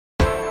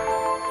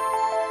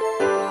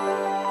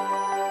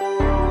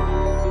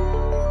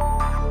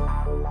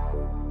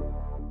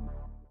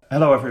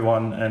Hello,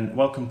 everyone, and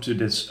welcome to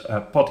this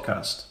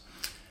podcast.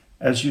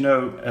 As you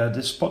know,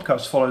 this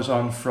podcast follows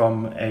on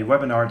from a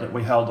webinar that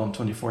we held on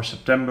 24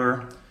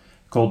 September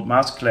called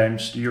Mass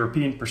Claims, the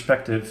European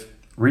Perspective,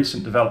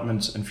 Recent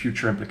Developments and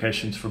Future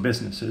Implications for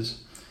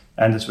Businesses.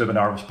 And this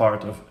webinar was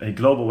part of a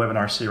global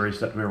webinar series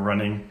that we're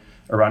running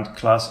around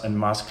class and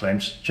mass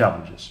claims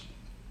challenges.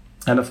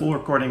 And a full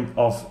recording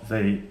of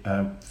the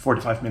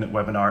 45-minute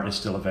webinar is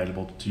still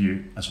available to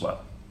you as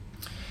well.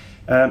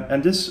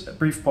 And this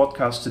brief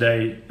podcast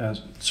today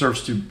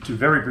serves to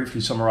very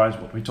briefly summarize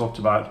what we talked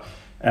about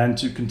and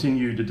to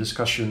continue the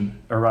discussion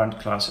around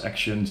class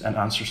actions and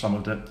answer some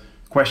of the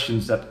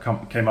questions that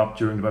came up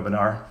during the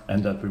webinar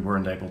and that we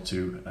weren't able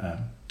to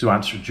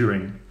answer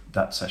during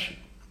that session.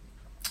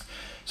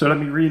 So let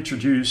me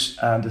reintroduce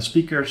the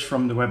speakers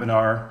from the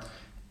webinar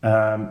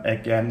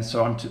again.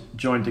 So I'm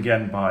joined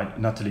again by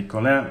Nathalie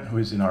Collin, who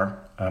is in our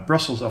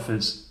Brussels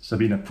office,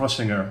 Sabine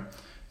Prossinger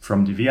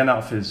from the Vienna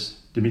office,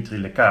 Dimitri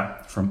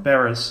Leca from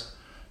Paris,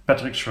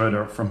 Patrick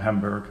Schröder from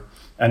Hamburg,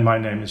 and my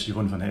name is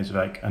Jeroen van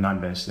Heeswijk and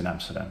I'm based in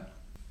Amsterdam.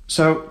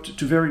 So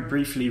to very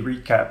briefly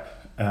recap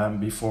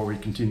before we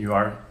continue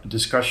our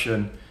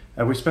discussion,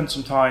 we spent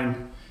some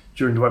time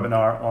during the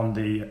webinar on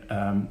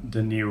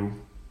the new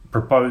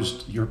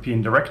proposed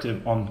European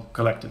directive on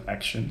collective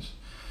actions.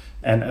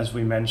 And as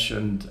we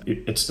mentioned,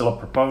 it's still a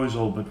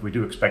proposal, but we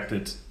do expect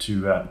it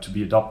to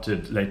be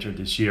adopted later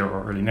this year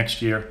or early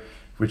next year,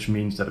 which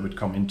means that it would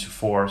come into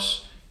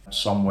force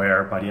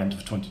somewhere by the end of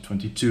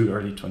 2022,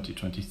 early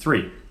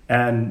 2023.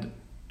 And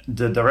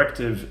the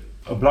directive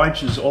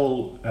obliges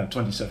all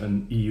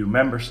 27 EU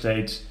member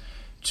states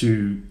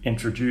to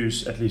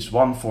introduce at least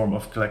one form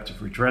of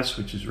collective redress,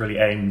 which is really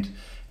aimed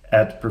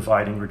at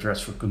providing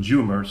redress for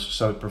consumers.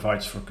 So it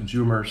provides for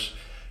consumers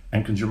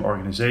and consumer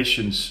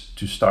organizations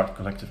to start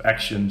collective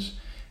actions,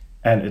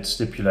 and it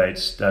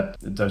stipulates that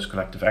those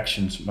collective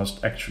actions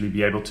must actually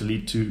be able to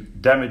lead to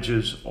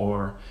damages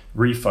or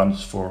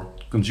refunds for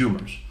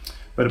consumers.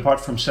 But apart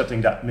from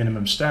setting that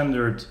minimum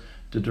standard,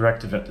 the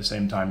directive at the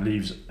same time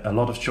leaves a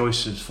lot of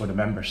choices for the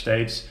member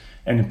states,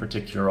 and in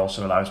particular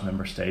also allows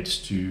member states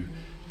to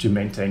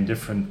maintain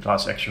different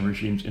class action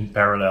regimes in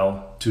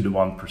parallel to the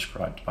one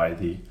prescribed by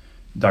the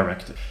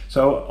directive.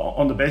 So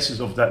on the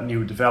basis of that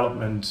new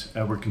development,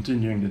 we're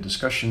continuing the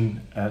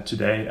discussion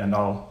today, and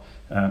I'll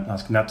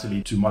ask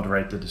Nathalie to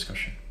moderate the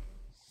discussion.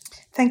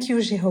 Thank you,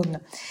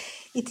 Jeroen.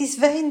 It is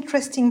very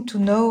interesting to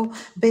know,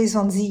 based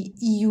on the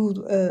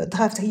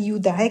draft EU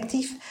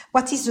directive,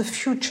 what is the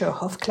future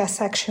of class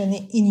action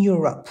in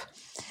Europe.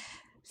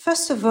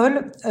 First of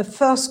all, a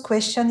first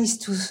question is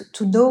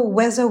to know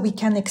whether we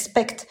can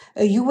expect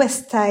a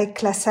US-style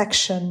class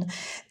action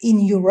in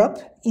Europe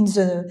in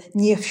the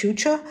near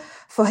future.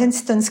 For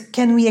instance,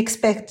 can we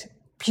expect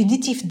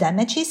punitive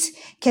damages?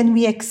 Can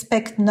we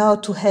expect now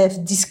to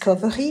have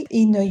discovery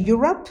in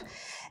Europe?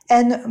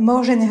 And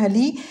more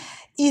generally,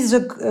 is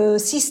a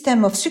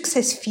system of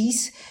success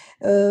fees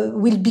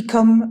will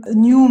become a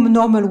new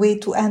normal way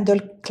to handle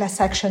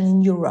class action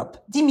in Europe?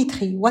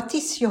 Dimitri, what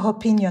is your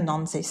opinion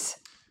on this?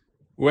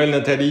 Well,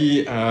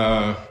 Nathalie,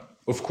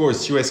 of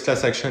course, US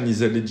class action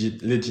is a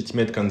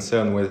legitimate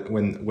concern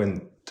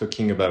when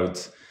talking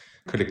about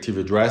collective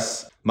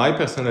redress. My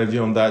personal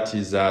view on that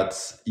is that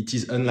it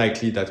is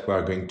unlikely that we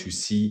are going to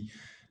see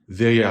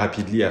very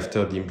rapidly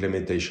after the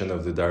implementation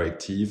of the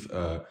directive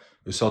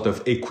a sort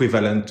of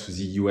equivalent to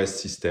the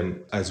US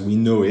system as we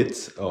know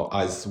it or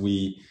as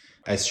we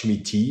assume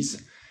it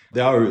is.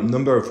 There are a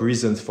number of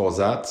reasons for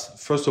that.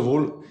 First of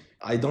all,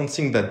 I don't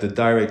think that the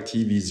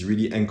directive is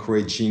really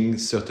encouraging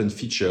certain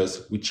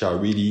features which are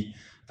really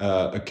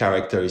a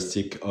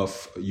characteristic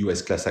of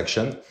US class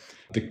action.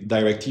 The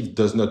directive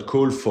does not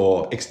call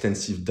for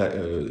extensive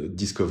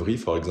discovery,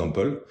 for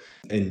example,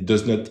 and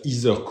does not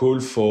either call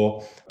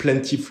for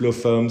plaintiff law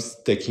firms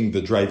taking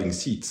the driving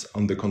seats.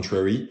 On the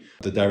contrary,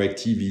 the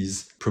directive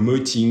is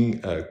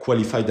promoting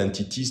qualified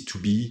entities to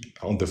be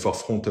on the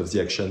forefront of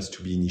the actions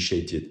to be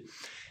initiated.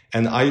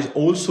 And I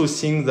also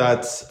think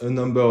that a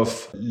number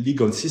of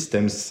legal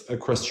systems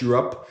across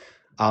Europe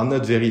are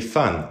not very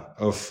fan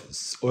of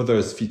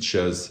other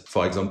features.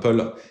 For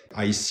example,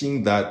 I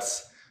think that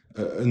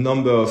a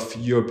number of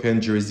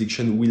European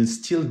jurisdictions will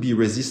still be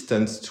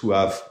resistant to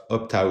have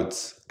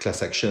opt-out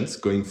class actions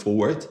going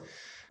forward.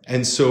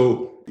 And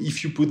so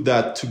if you put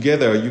that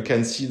together, you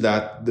can see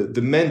that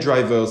the main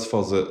drivers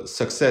for the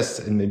success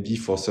and maybe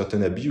for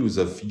certain abuse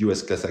of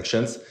US class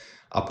actions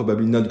are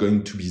probably not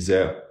going to be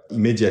there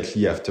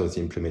immediately after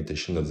the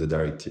implementation of the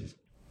directive.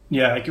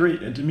 Yeah, I agree,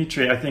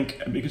 Dimitri. I think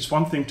because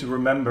one thing to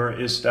remember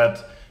is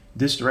that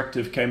this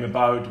directive came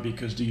about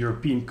because the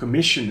European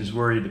Commission is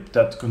worried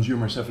that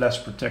consumers have less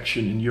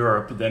protection in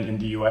Europe than in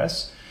the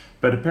US.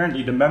 But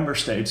apparently the member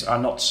states are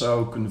not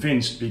so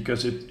convinced,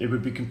 because it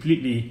would be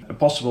completely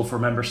possible for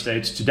member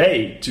states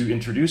today to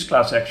introduce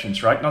class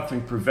actions, right?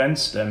 Nothing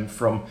prevents them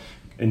from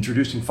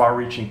introducing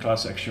far-reaching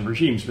class action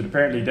regimes, but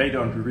apparently they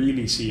don't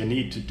really see a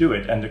need to do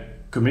it, and the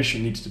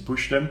Commission needs to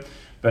push them.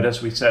 But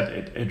as we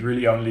said, it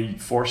really only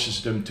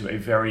forces them to a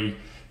very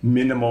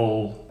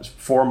minimal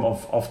form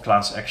of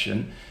class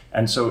action.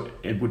 And so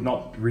it would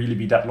not really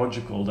be that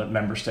logical that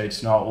member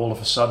states now all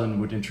of a sudden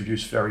would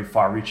introduce very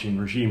far-reaching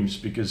regimes,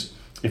 because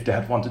if they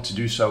had wanted to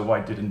do so, why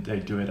didn't they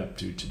do it up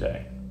to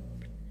today?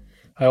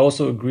 I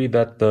also agree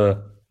that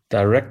the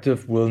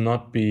directive will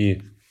not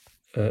be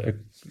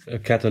a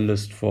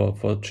catalyst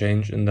for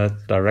change in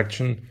that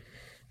direction,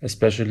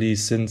 especially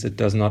since it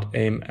does not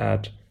aim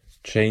at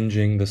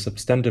changing the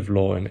substantive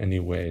law in any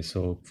way.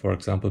 So, for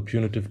example,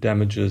 punitive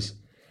damages,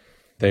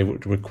 they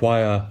would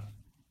require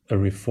a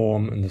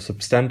reform in the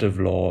substantive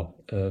law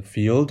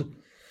field.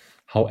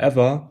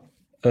 However,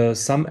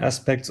 some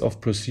aspects of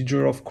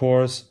procedure, of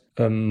course,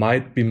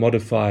 might be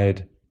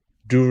modified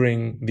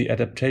during the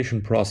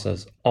adaptation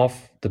process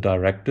of the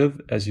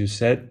directive. As you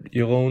said,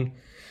 Jeroen,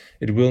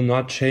 it will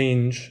not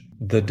change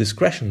the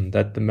discretion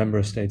that the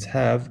member states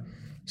have.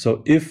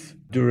 So if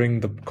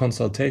during the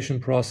consultation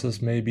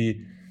process,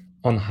 maybe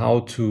on how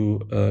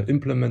to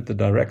implement the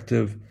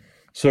directive,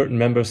 certain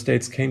member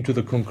states came to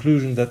the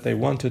conclusion that they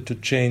wanted to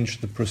change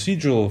the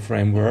procedural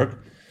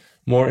framework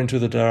more into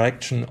the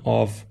direction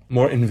of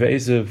more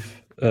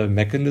invasive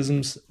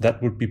mechanisms,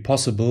 that would be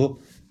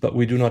possible, but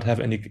we do not have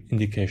any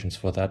indications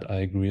for that. I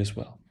agree as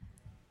well.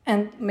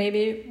 And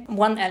maybe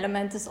one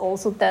element is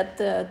also that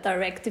the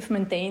directive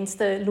maintains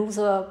the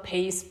loser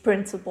pays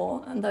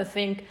principle. And I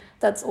think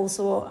that's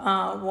also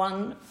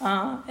one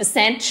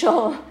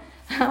essential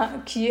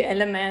key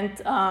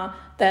element,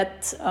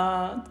 that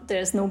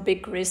there's no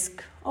big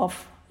risk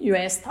of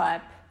US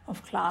type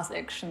of class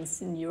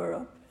actions in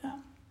Europe. Yeah.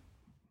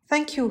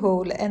 Thank you,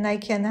 Hall. And I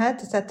can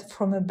add that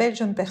from a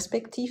Belgian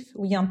perspective,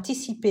 we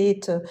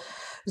anticipate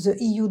the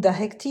EU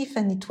directive,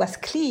 and it was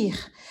clear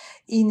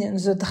in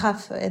the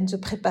draft and the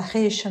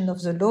preparation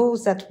of the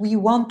laws that we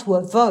want to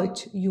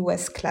avoid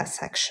US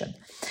class action.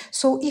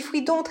 So if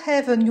we don't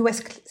have a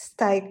US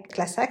style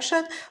class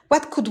action,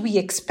 what could we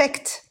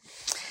expect?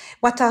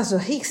 What are the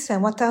risks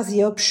and what are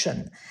the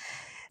options?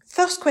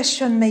 First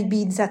question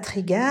maybe in that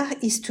regard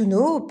is to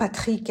know,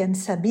 Patrick and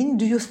Sabine,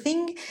 do you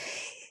think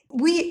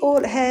we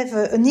all have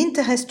an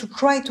interest to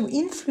try to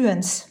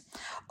influence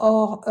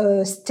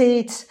our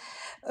states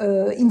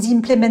in the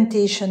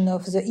implementation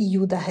of the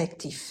EU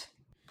directive?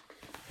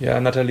 Yeah,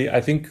 Natalie,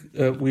 I think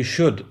we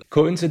should.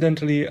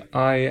 Coincidentally,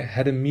 I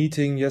had a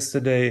meeting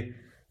yesterday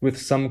with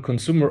some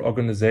consumer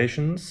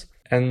organizations,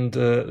 and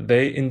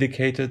they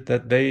indicated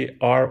that they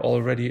are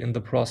already in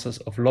the process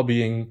of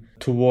lobbying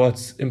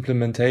towards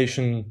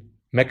implementation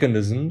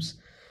mechanisms.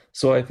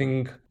 So I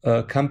think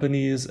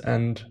companies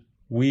and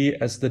we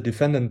as the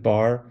defendant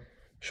bar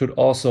should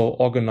also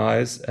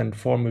organize and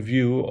form a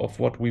view of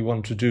what we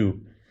want to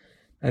do.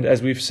 And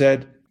as we've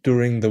said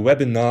during the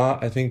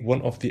webinar, I think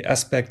one of the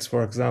aspects,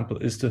 for example,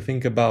 is to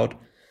think about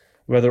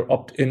whether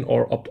opt-in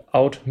or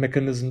opt-out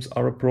mechanisms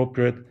are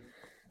appropriate.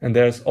 And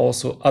there's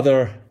also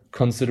other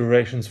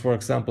considerations. For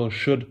example,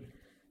 should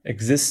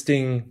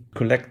existing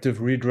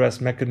collective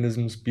redress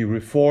mechanisms be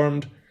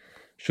reformed?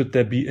 Should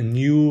there be a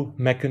new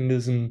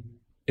mechanism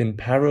in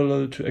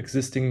parallel to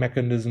existing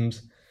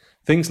mechanisms?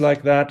 Things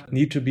like that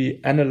need to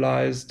be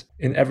analyzed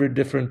in every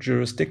different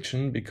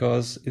jurisdiction,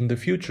 because in the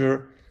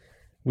future,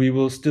 we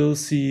will still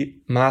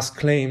see mass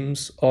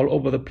claims all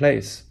over the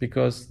place,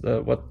 because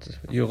what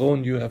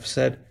Jeroen, you have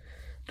said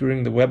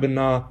during the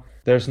webinar,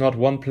 there's not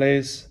one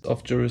place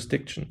of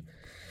jurisdiction.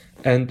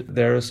 And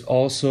there is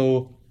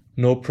also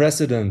no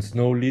precedent,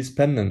 no lease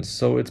pendants.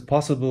 So it's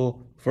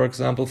possible, for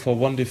example, for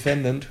one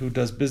defendant who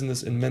does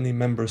business in many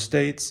member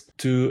states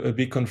to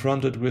be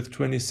confronted with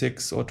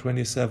 26 or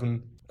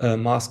 27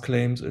 mass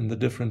claims in the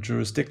different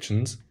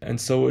jurisdictions.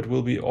 And so it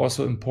will be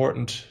also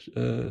important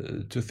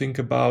to think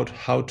about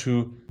how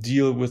to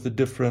deal with the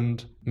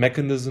different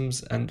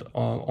mechanisms and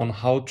on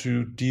how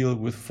to deal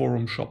with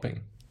forum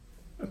shopping.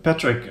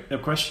 Patrick, a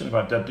question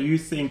about that. Do you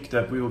think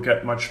that we will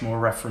get much more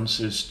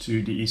references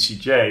to the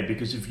ECJ?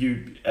 Because if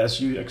you,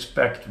 as you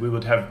expect, we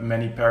would have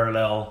many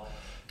parallel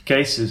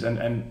cases,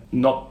 and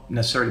not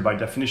necessarily by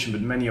definition,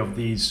 but many of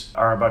these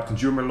are about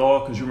consumer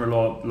law. Consumer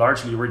law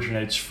largely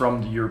originates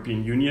from the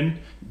European Union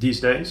these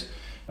days.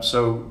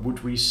 So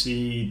would we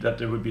see that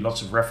there would be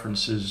lots of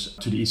references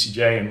to the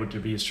ECJ, and would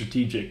there be a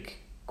strategic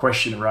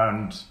question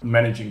around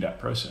managing that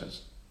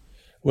process?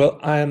 Well,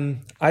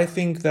 I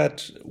think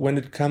that when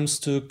it comes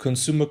to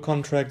consumer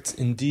contracts,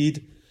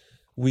 indeed,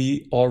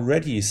 we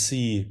already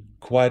see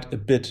quite a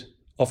bit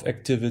of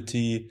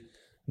activity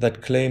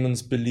that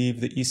claimants believe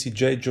the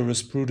ECJ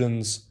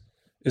jurisprudence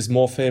is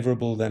more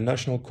favorable than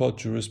national court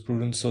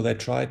jurisprudence, so they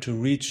try to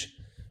reach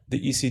the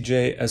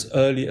ECJ as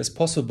early as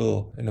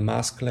possible in a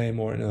mass claim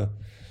or in a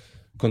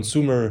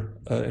consumer,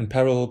 in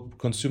parallel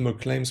consumer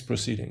claims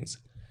proceedings.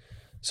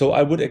 So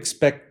I would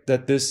expect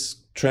that this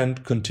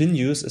trend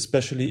continues,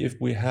 especially if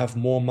we have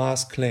more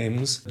mass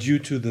claims due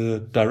to the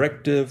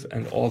directive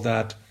and all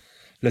that,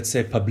 let's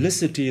say,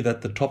 publicity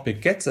that the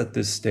topic gets at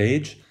this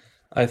stage.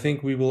 I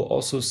think we will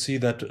also see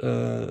that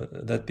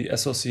that the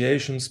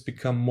associations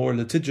become more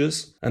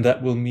litigious, and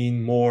that will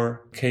mean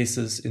more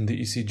cases in the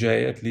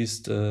ECJ. At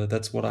least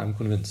that's what I'm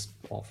convinced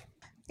of.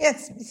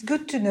 Yes, it's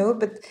good to know,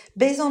 but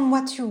based on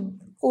what you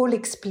all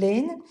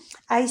explain,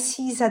 I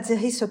see that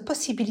there is a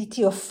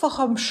possibility of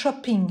forum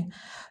shopping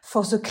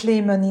for the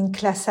claimant in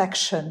class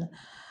action.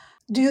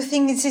 Do you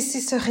think this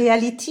is a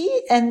reality?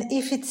 And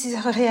if it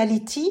is a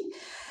reality,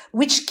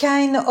 which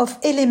kind of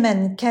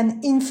element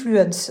can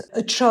influence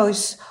a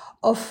choice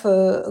of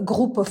a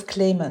group of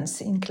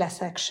claimants in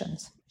class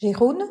actions?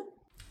 Jeroen?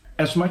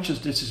 As much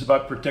as this is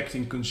about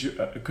protecting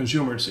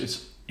consumers,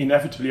 it's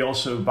inevitably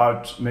also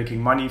about making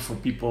money for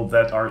people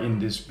that are in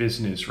this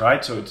business,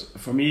 right? So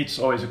for me, it's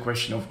always a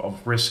question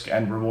of risk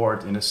and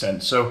reward in a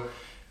sense. So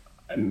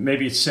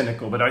maybe it's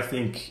cynical, but I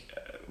think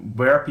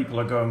where people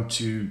are going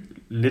to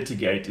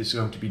litigate is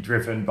going to be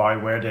driven by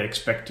where they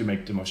expect to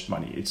make the most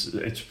money.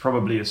 It's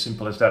probably as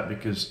simple as that,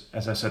 because,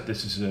 as I said,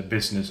 this is a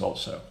business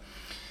also.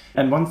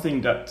 And one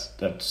thing that's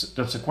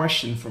a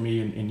question for me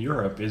in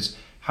Europe is,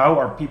 how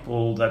are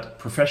people that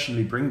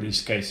professionally bring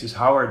these cases,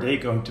 how are they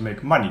going to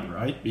make money,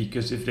 right?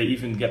 Because if they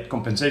even get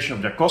compensation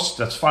of their costs,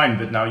 that's fine,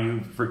 but now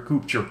you've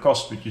recouped your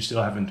cost, but you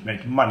still haven't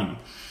made money.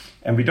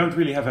 And we don't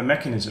really have a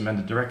mechanism, and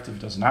the directive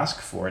doesn't ask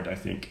for it, I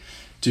think,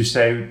 to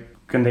say,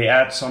 can they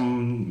add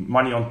some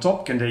money on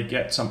top? Can they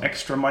get some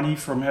extra money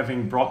from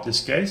having brought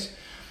this case?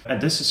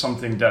 And this is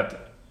something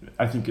that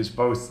I think is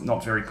both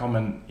not very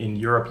common in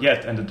Europe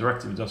yet, and the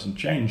directive doesn't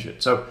change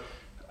it. So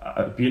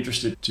I'd be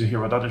interested to hear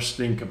what others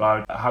think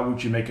about how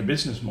would you make a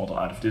business model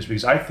out of this,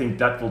 because I think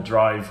that will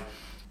drive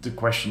the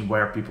question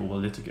where people will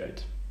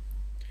litigate.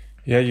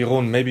 Yeah,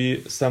 Jeroen,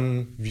 maybe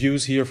some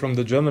views here from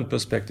the German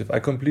perspective. I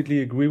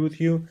completely agree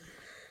with you.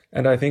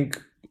 And I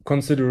think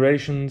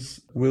considerations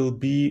will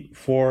be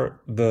for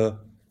the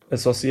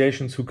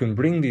associations who can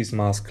bring these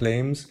mass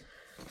claims.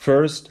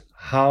 First,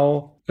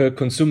 how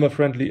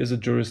consumer-friendly is a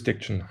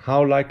jurisdiction?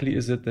 How likely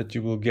is it that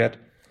you will get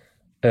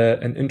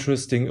an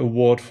interesting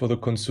award for the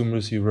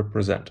consumers you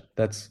represent?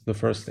 That's the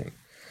first thing.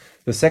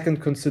 The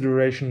second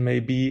consideration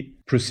may be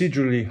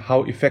procedurally,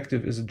 how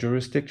effective is a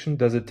jurisdiction?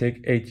 Does it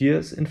take 8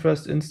 years in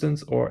first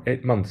instance or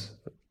 8 months?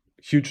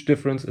 Huge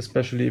difference,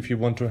 especially if you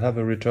want to have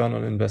a return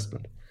on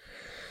investment.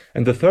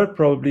 And the third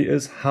probably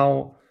is,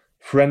 how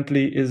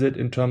friendly is it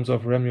in terms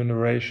of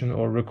remuneration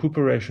or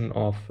recuperation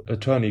of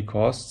attorney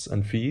costs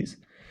and fees?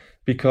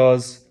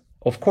 Because,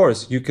 of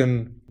course, you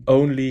can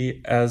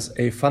only, as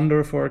a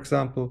funder, for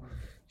example,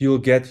 you'll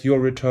get your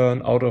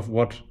return out of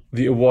what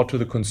the award to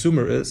the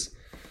consumer is.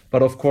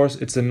 But of course,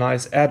 it's a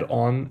nice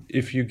add-on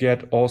if you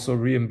get also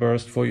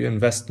reimbursed for your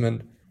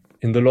investment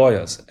in the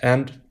lawyers.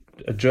 And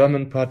a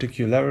German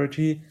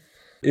particularity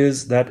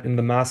is that in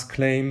the mass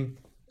claim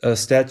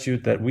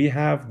statute that we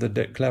have, the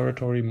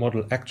declaratory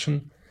model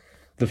action,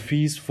 the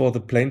fees for the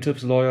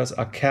plaintiff's lawyers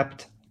are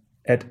capped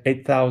at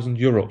 8,000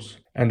 euros.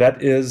 And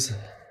that is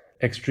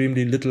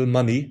extremely little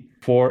money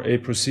for a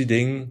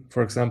proceeding.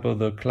 For example,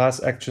 the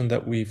class action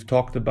that we've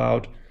talked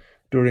about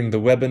during the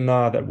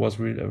webinar that was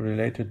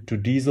related to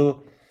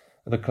diesel,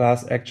 the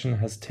class action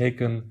has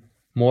taken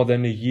more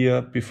than a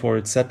year before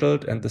it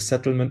settled, and the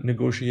settlement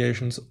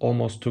negotiations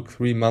almost took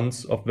 3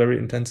 months of very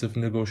intensive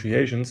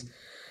negotiations.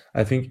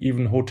 I think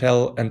even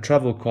hotel and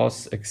travel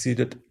costs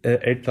exceeded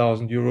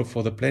 8,000 euro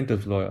for the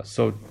plaintiff's lawyer.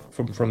 So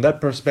from that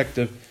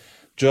perspective,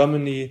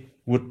 Germany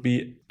would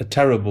be a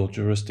terrible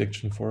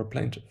jurisdiction for a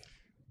plaintiff.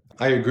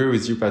 I agree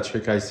with you,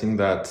 Patrick. I think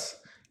that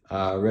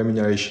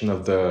remuneration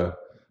of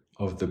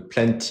the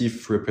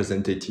plaintiff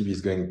representative is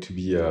going to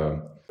be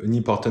an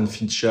important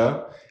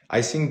feature.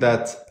 I think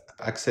that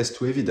access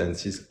to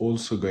evidence is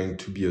also going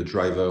to be a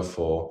driver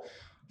for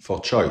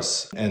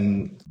choice.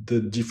 And the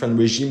different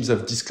regimes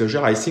of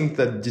disclosure, I think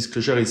that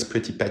disclosure is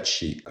pretty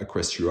patchy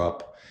across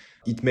Europe.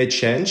 It may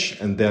change,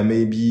 and there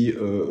may be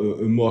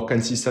a more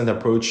consistent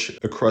approach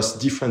across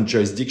different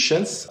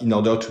jurisdictions in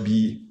order to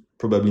be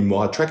probably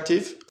more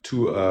attractive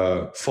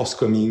to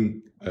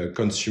forthcoming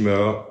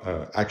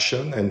consumer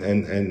action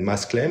and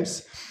mass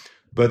claims.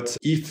 But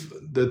if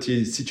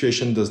the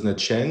situation does not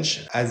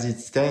change, as it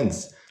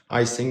stands,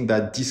 I think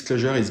that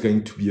disclosure is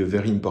going to be a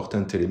very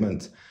important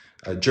element.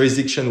 A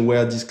jurisdiction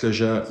where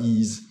disclosure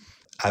is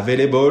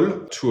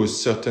available to a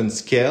certain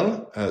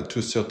scale, to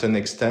a certain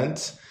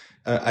extent,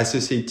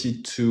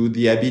 associated to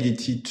the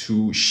ability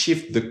to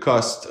shift the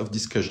cost of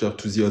disclosure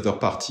to the other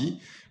party,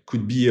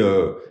 could be,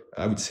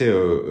 I would say,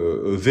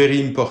 a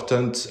very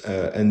important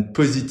and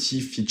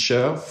positive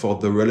feature for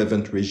the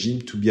relevant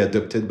regime to be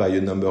adopted by a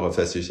number of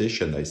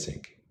associations, I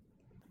think.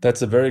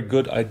 That's a very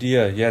good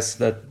idea, yes,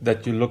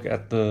 that you look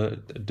at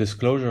the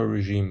disclosure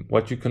regime.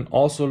 What you can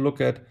also look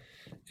at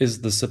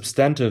is the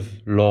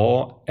substantive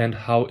law and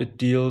how it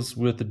deals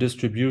with the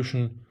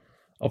distribution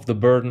of the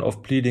burden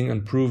of pleading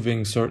and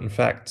proving certain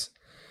facts.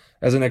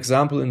 As an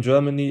example, in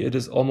Germany, it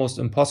is almost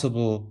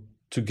impossible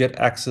to get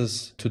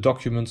access to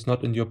documents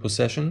not in your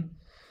possession.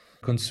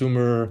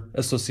 Consumer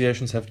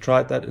associations have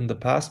tried that in the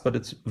past, but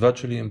it's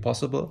virtually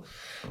impossible.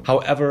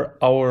 However,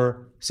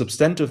 our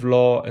substantive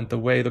law and the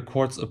way the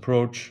courts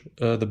approach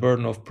the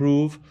burden of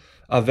proof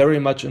are very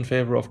much in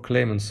favor of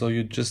claimants. So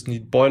you just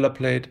need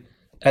boilerplate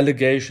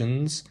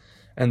allegations,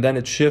 and then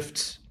it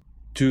shifts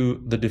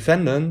to the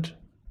defendant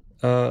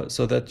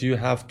so that you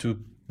have to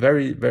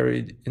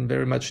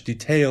very much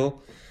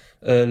detail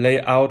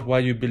lay out why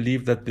you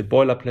believe that the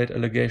boilerplate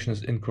allegation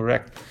is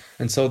incorrect.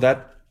 And so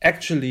that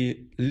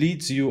actually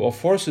leads you or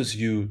forces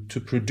you to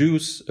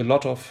produce a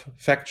lot of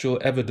factual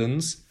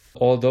evidence,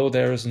 although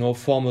there is no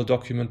formal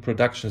document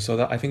production. So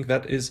that I think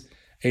that is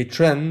a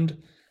trend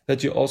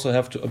that you also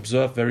have to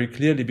observe very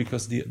clearly,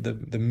 because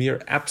the mere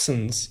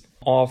absence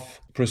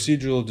of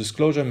procedural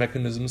disclosure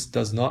mechanisms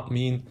does not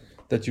mean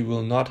that you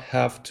will not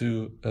have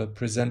to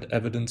present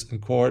evidence in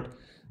court,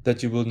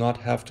 that you will not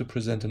have to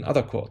present in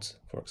other courts,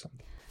 for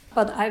example.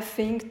 But I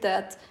think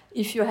that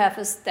if you have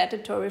a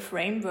statutory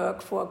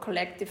framework for a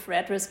collective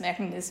redress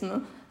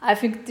mechanism, I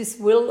think this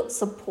will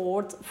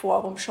support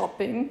forum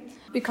shopping.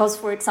 Because,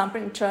 for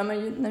example, in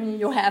Germany,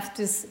 you have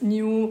this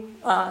new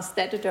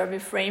statutory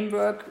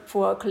framework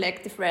for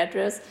collective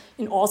redress.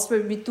 In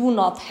Austria, we do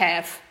not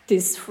have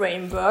this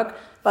framework,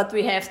 but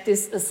we have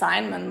this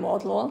assignment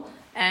model.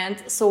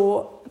 And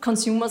so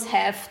consumers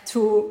have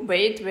to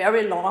wait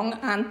very long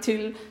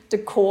until the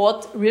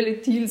court really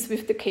deals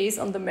with the case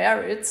on the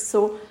merits.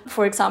 So,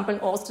 for example, in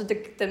Austria,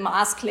 the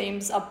mass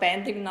claims are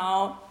pending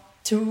now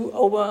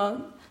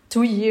over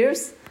 2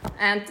 years,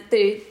 and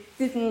they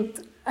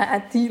didn't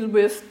deal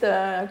with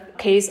the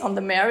case on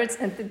the merits,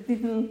 and they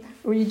didn't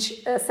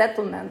reach a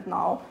settlement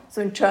now.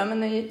 So in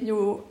Germany,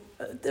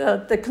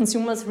 the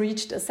consumers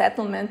reached a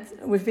settlement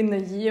within a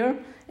year.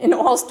 In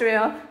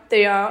Austria,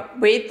 they are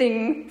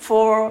waiting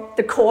for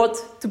the court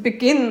to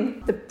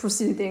begin the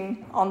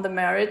proceeding on the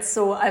merits.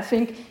 So I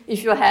think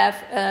if you have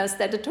a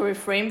statutory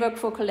framework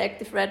for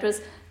collective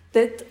redress,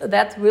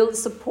 that will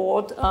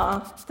support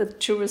the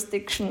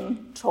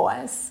jurisdiction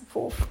choice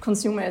for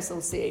consumer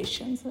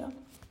associations. Yeah.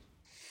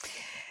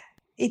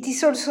 It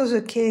is also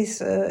the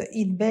case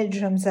in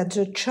Belgium that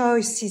the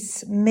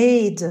choices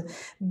made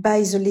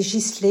by the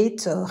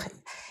legislator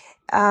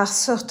are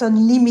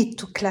certain limit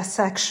to class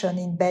action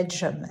in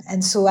Belgium.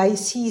 And so I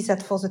see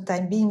that for the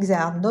time being, there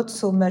are not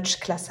so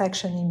much class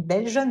action in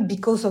Belgium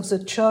because of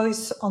the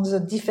choice on the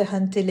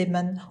different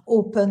elements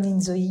open in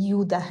the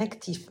EU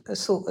directive.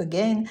 So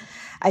again,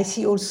 I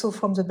see also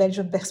from the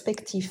Belgian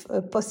perspective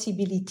a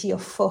possibility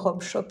of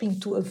forum shopping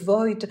to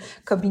avoid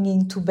coming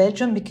into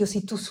Belgium, because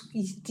it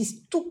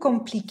is too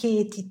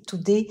complicated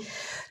today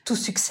to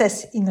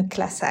success in a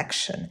class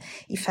action,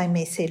 if I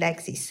may say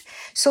like this.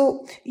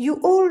 So you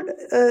all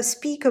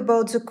speak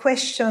about the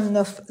question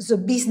of the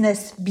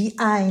business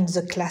behind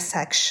the class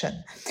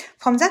action.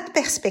 From that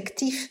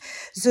perspective,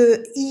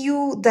 the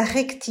EU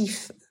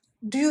directive,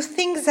 do you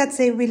think that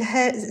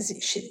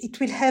it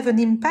will have an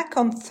impact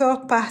on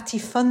third-party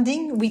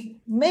funding, which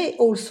may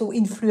also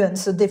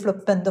influence the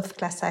development of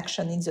class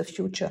action in the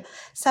future?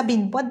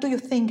 Sabine, what do you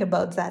think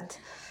about that?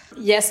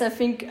 Yes, I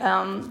think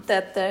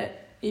that the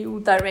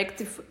EU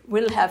directive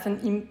will have an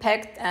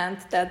impact, and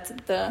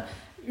that the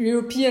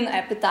European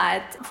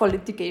appetite for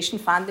litigation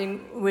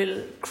funding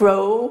will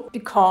grow,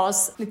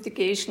 because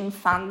litigation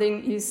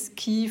funding is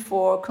key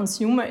for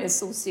consumer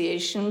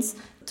associations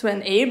to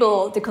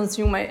enable the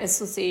consumer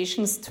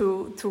associations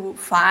to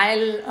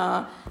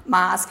file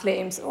mass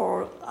claims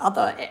or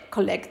other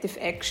collective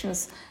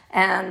actions.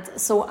 And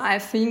so I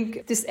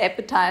think this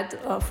appetite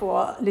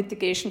for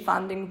litigation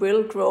funding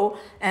will grow,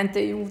 and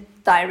the EU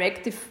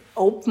directive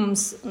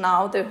opens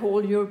now the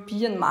whole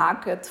European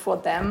market for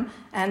them,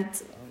 and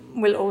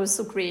will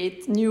also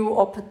create new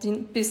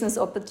business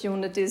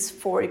opportunities,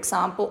 for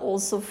example,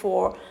 also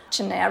for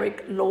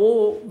generic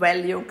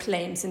low-value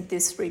claims in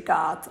this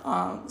regard.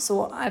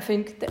 So I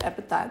think the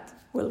appetite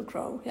will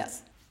grow,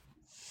 yes.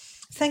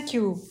 Thank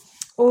you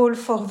all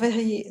for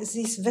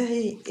this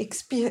very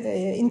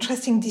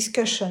interesting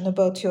discussion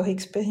about your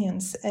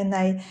experience. And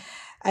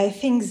I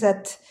think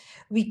that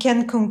we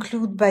can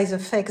conclude by the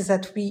fact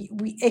that we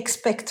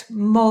expect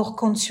more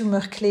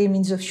consumer claim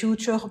in the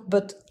future,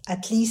 but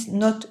at least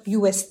not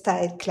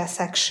US-style class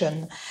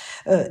action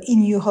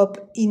in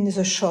Europe in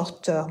the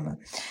short term.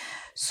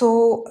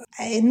 So,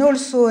 and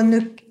also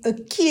a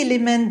key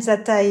element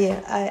that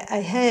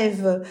I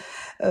have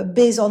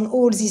based on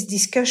all this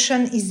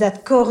discussion is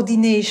that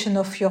coordination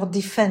of your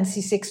defense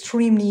is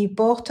extremely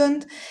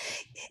important.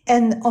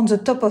 And on the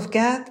top of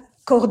that,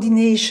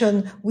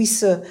 coordination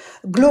with a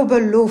global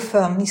law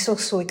firm is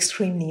also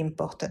extremely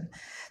important.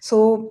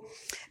 So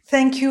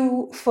thank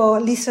you for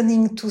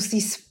listening to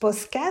this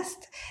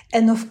podcast.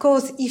 And of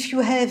course, if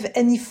you have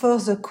any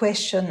further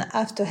question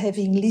after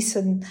having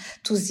listened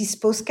to this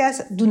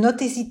podcast, do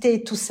not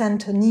hesitate to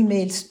send an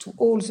email to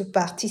all the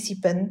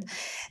participants,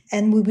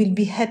 and we will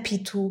be happy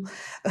to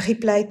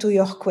reply to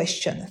your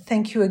question.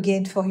 Thank you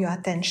again for your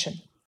attention.